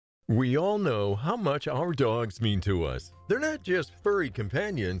We all know how much our dogs mean to us. They're not just furry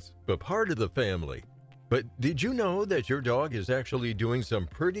companions, but part of the family. But did you know that your dog is actually doing some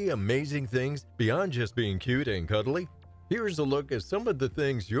pretty amazing things beyond just being cute and cuddly? Here's a look at some of the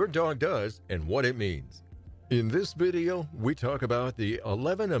things your dog does and what it means. In this video, we talk about the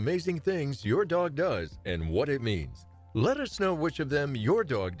 11 amazing things your dog does and what it means. Let us know which of them your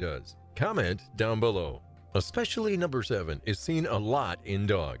dog does. Comment down below. Especially number 7 is seen a lot in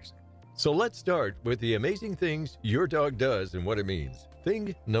dogs. So let's start with the amazing things your dog does and what it means.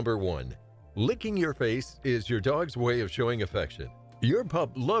 Thing number 1. Licking your face is your dog's way of showing affection. Your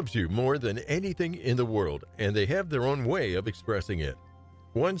pup loves you more than anything in the world, and they have their own way of expressing it.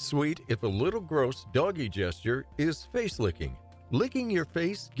 One sweet, if a little gross, doggy gesture is face licking. Licking your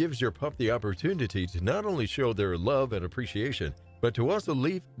face gives your pup the opportunity to not only show their love and appreciation, but to also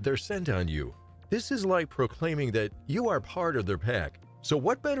leave their scent on you. This is like proclaiming that you are part of their pack. So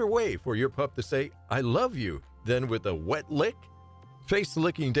what better way for your pup to say, "I love you," than with a wet lick? Face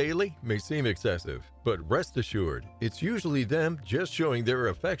licking daily may seem excessive, but rest assured, it's usually them just showing their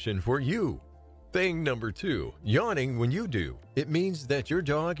affection for you. Thing number 2, yawning when you do. It means that your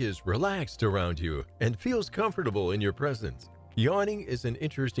dog is relaxed around you and feels comfortable in your presence. Yawning is an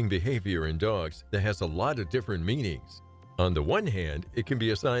interesting behavior in dogs that has a lot of different meanings. On the one hand, it can be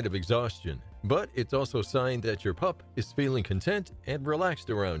a sign of exhaustion, but it's also a sign that your pup is feeling content and relaxed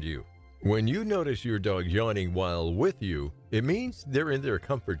around you. When you notice your dog yawning while with you, it means they're in their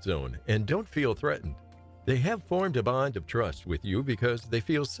comfort zone and don't feel threatened. They have formed a bond of trust with you because they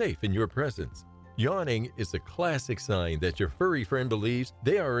feel safe in your presence. Yawning is a classic sign that your furry friend believes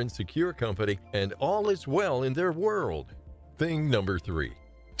they are in secure company and all is well in their world. Thing number 3.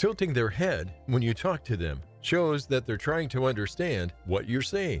 Tilting their head when you talk to them shows that they're trying to understand what you're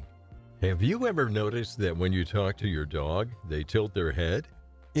saying. Have you ever noticed that when you talk to your dog, they tilt their head?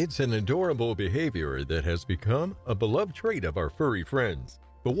 It's an adorable behavior that has become a beloved trait of our furry friends.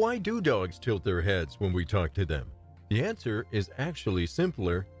 But why do dogs tilt their heads when we talk to them? The answer is actually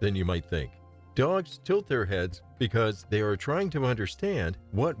simpler than you might think. Dogs tilt their heads because they are trying to understand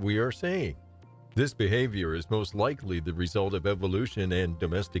what we are saying. This behavior is most likely the result of evolution and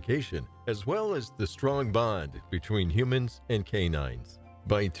domestication, as well as the strong bond between humans and canines.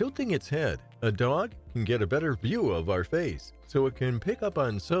 By tilting its head, a dog can get a better view of our face, so it can pick up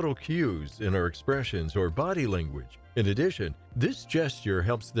on subtle cues in our expressions or body language. In addition, this gesture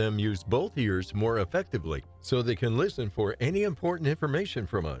helps them use both ears more effectively, so they can listen for any important information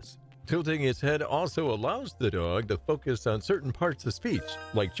from us. Tilting its head also allows the dog to focus on certain parts of speech,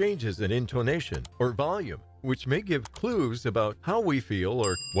 like changes in intonation or volume, which may give clues about how we feel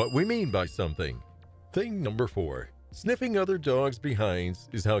or what we mean by something. Thing number 4. Sniffing other dogs' behinds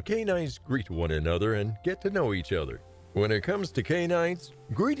is how canines greet one another and get to know each other. When it comes to canines,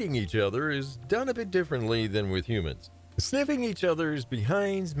 greeting each other is done a bit differently than with humans. Sniffing each other's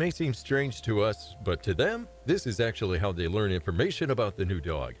behinds may seem strange to us, but to them, this is actually how they learn information about the new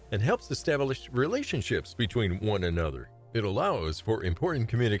dog and helps establish relationships between one another. It allows for important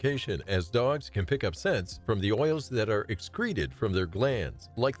communication as dogs can pick up scents from the oils that are excreted from their glands,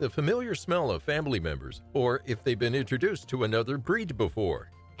 like the familiar smell of family members or if they've been introduced to another breed before.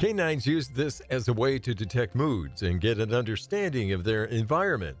 Canines use this as a way to detect moods and get an understanding of their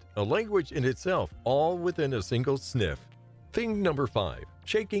environment, a language in itself, all within a single sniff. Thing number 5,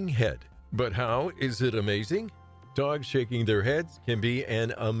 shaking head. But how is it amazing? Dogs shaking their heads can be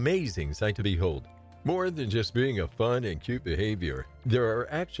an amazing sight to behold. More than just being a fun and cute behavior, there are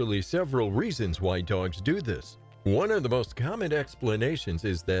actually several reasons why dogs do this. One of the most common explanations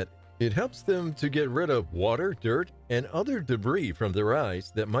is that it helps them to get rid of water, dirt, and other debris from their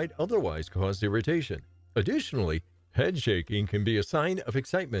eyes that might otherwise cause irritation. Additionally, head shaking can be a sign of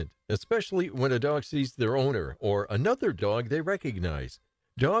excitement, especially when a dog sees their owner or another dog they recognize.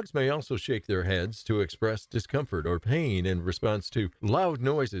 Dogs may also shake their heads to express discomfort or pain in response to loud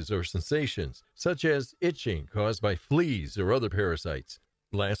noises or sensations, such as itching caused by fleas or other parasites.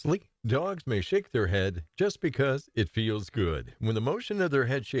 Lastly, dogs may shake their head just because it feels good. When the motion of their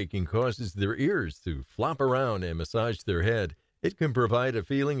head shaking causes their ears to flop around and massage their head, it can provide a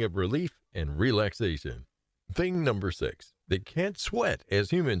feeling of relief and relaxation. Thing number 6. They can't sweat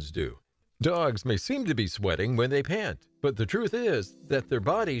as humans do. Dogs may seem to be sweating when they pant, but the truth is that their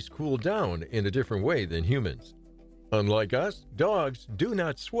bodies cool down in a different way than humans. Unlike us, dogs do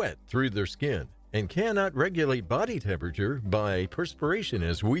not sweat through their skin and cannot regulate body temperature by perspiration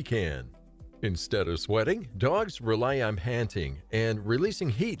as we can. Instead of sweating, dogs rely on panting and releasing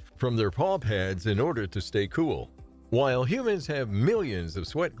heat from their paw pads in order to stay cool. While humans have millions of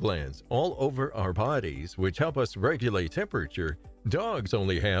sweat glands all over our bodies which help us regulate temperature, dogs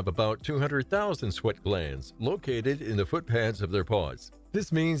only have about 200,000 sweat glands located in the footpads of their paws.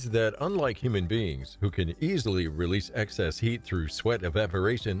 This means that unlike human beings, who can easily release excess heat through sweat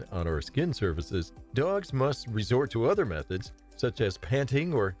evaporation on our skin surfaces, dogs must resort to other methods, such as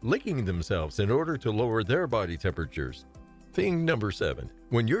panting or licking themselves in order to lower their body temperatures. Thing number 7.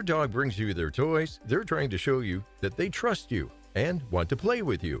 When your dog brings you their toys, they're trying to show you that they trust you and want to play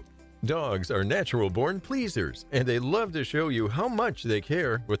with you. Dogs are natural-born pleasers, and they love to show you how much they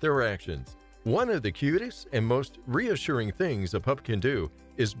care with their actions. One of the cutest and most reassuring things a pup can do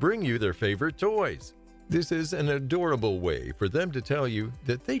is bring you their favorite toys. This is an adorable way for them to tell you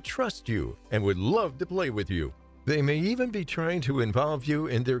that they trust you and would love to play with you. They may even be trying to involve you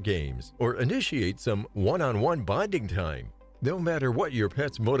in their games or initiate some one-on-one bonding time. No matter what your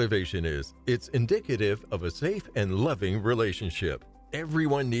pet's motivation is, it's indicative of a safe and loving relationship.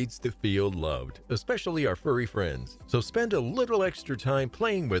 Everyone needs to feel loved, especially our furry friends, so spend a little extra time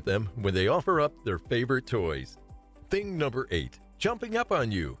playing with them when they offer up their favorite toys. Thing number 8. Jumping up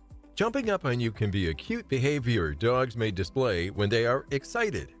on you. Jumping up on you can be a cute behavior dogs may display when they are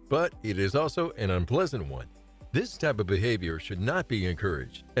excited, but it is also an unpleasant one. This type of behavior should not be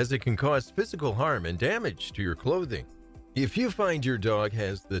encouraged, as it can cause physical harm and damage to your clothing. If you find your dog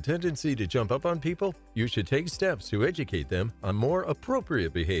has the tendency to jump up on people, you should take steps to educate them on more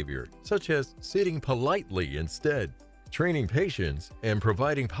appropriate behavior, such as sitting politely instead. Training patience and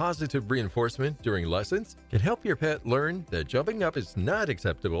providing positive reinforcement during lessons can help your pet learn that jumping up is not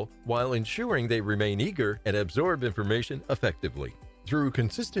acceptable while ensuring they remain eager and absorb information effectively. Through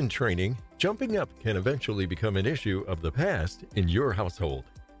consistent training, jumping up can eventually become an issue of the past in your household.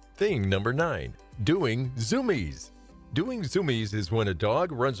 Thing number 9. Doing zoomies. Doing zoomies is when a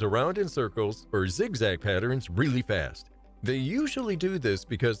dog runs around in circles or zigzag patterns really fast. They usually do this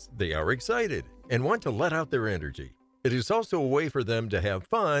because they are excited and want to let out their energy. It is also a way for them to have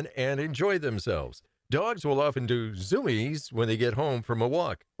fun and enjoy themselves. Dogs will often do zoomies when they get home from a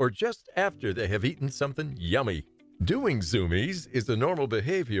walk or just after they have eaten something yummy. Doing zoomies is a normal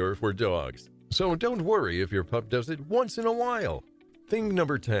behavior for dogs, so don't worry if your pup does it once in a while. Thing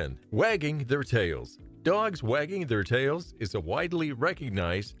number 10. Wagging their tails. Dogs wagging their tails is a widely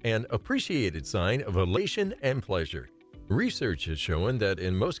recognized and appreciated sign of elation and pleasure. Research has shown that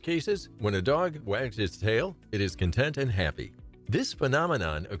in most cases, when a dog wags its tail, it is content and happy. This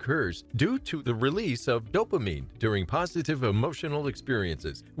phenomenon occurs due to the release of dopamine during positive emotional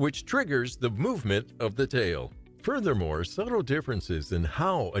experiences, which triggers the movement of the tail. Furthermore, subtle differences in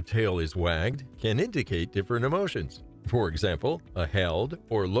how a tail is wagged can indicate different emotions. For example, a held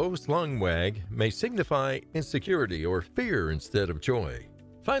or low-slung wag may signify insecurity or fear instead of joy.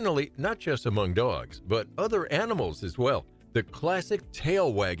 Finally, not just among dogs, but other animals as well, the classic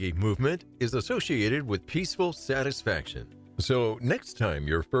tail wagging movement is associated with peaceful satisfaction. So next time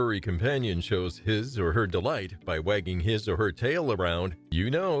your furry companion shows his or her delight by wagging his or her tail around, you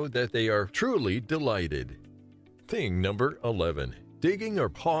know that they are truly delighted. Thing number 11. Digging or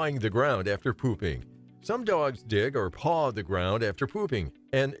pawing the ground after pooping. Some dogs dig or paw the ground after pooping,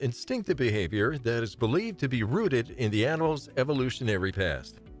 an instinctive behavior that is believed to be rooted in the animal's evolutionary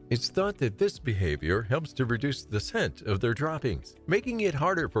past. It's thought that this behavior helps to reduce the scent of their droppings, making it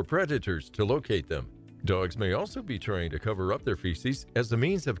harder for predators to locate them. Dogs may also be trying to cover up their feces as a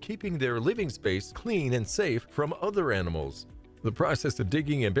means of keeping their living space clean and safe from other animals. The process of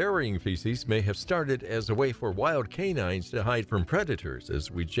digging and burying feces may have started as a way for wild canines to hide from predators,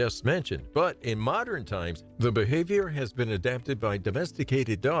 as we just mentioned, but in modern times, the behavior has been adapted by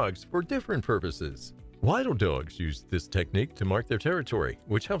domesticated dogs for different purposes. Wild dogs use this technique to mark their territory,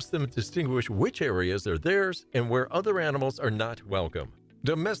 which helps them distinguish which areas are theirs and where other animals are not welcome.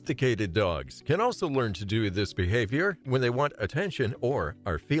 Domesticated dogs can also learn to do this behavior when they want attention or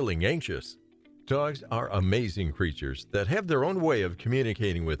are feeling anxious. Dogs are amazing creatures that have their own way of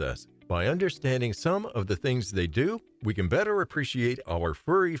communicating with us. By understanding some of the things they do, we can better appreciate our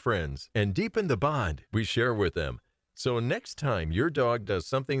furry friends and deepen the bond we share with them. So next time your dog does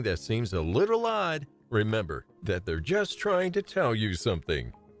something that seems a little odd, remember that they're just trying to tell you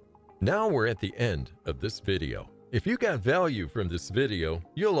something. Now we're at the end of this video. If you got value from this video,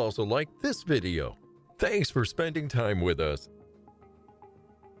 you'll also like this video. Thanks for spending time with us.